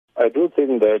I do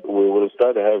think that we will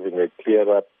start having a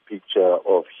clearer picture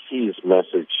of his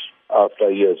message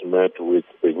after he has met with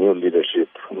the new leadership,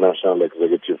 National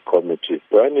Executive Committee.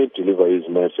 When he delivers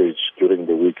his message during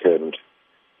the weekend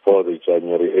for the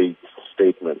January 8th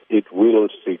statement, it will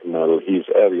signal his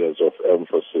areas of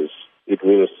emphasis. It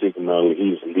will signal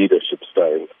his leadership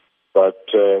style. But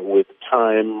with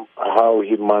time, how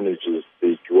he manages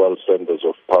the dual centers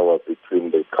of power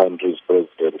between the country's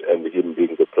president and him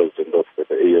being the president of the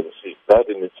ANC, that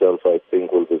in itself, I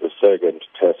think, will be the second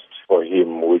test for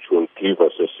him, which will give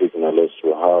us a signal as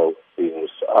to how things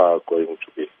are going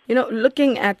to be. You know,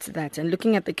 looking at that and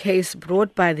looking at the case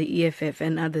brought by the EFF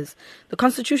and others, the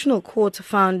Constitutional Court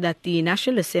found that the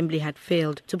National Assembly had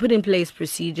failed to put in place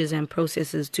procedures and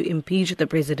processes to impeach the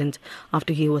president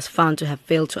after he was found to have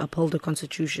failed to uphold the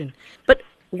Constitution. But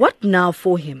what now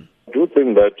for him? I do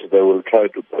think that they will try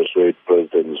to persuade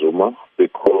President Zuma,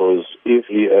 because if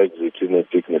he exits in a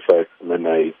dignified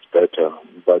manner, it's better.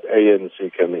 But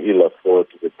ANC can ill afford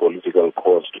the political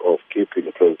cost of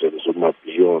keeping President Zuma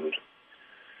beyond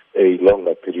a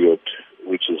longer period,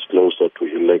 which is closer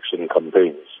to election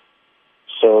campaigns.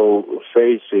 So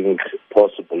facing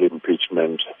possible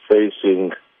impeachment,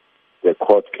 facing the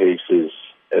court cases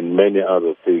and many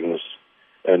other things,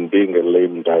 and being a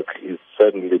lame duck is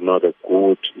certainly not a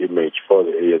good image for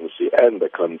the ANC and the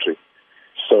country.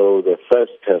 So the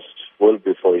first test will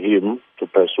be for him to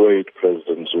persuade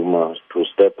President Zuma to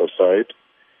step aside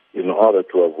in order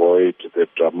to avoid the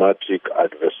dramatic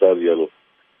adversarial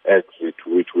exit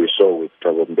which we saw with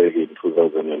Thabo Mbeki in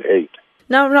 2008.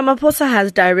 Now, Ramaphosa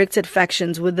has directed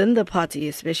factions within the party,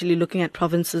 especially looking at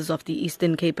provinces of the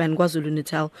Eastern Cape and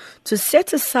KwaZulu-Natal, to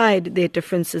set aside their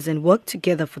differences and work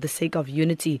together for the sake of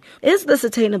unity. Is this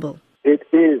attainable? It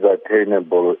is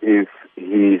attainable if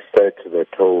he set the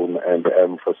tone and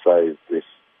emphasized this.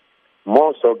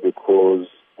 More so because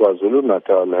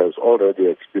KwaZulu-Natal has already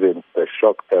experienced the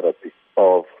shock therapy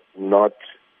of not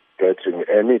getting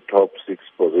any top 6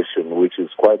 position, which is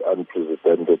quite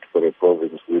unprecedented for a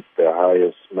province with the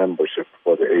highest membership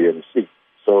for the ANC.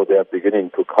 So they are beginning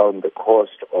to count the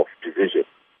cost of division.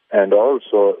 And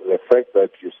also the fact that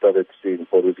you started seeing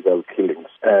political killings.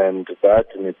 And that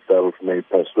in itself may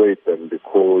persuade them,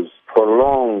 because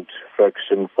prolonged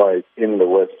faction fight in the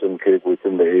Western Cape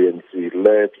within the ANC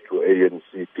led to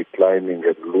ANC declining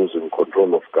and losing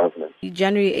control of government. The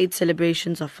January 8th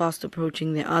celebrations are fast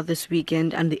approaching. They are this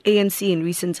weekend, and the ANC in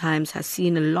recent times has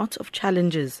seen a lot of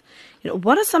challenges.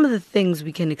 What are some of the things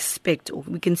we can expect or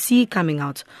we can see coming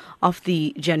out of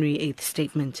the January 8th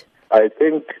statement? I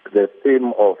think the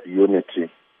theme of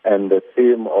unity and the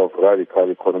theme of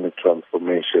radical economic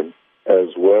transformation, as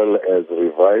well as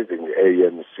reviving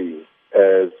ANC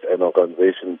as an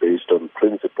organization based on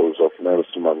principles of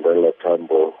Nelson Mandela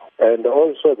Tambo, and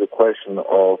also the question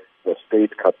of the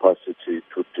state capacity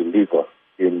to deliver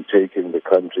in taking the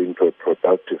country into a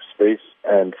productive space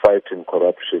and fighting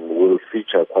corruption will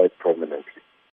feature quite prominently.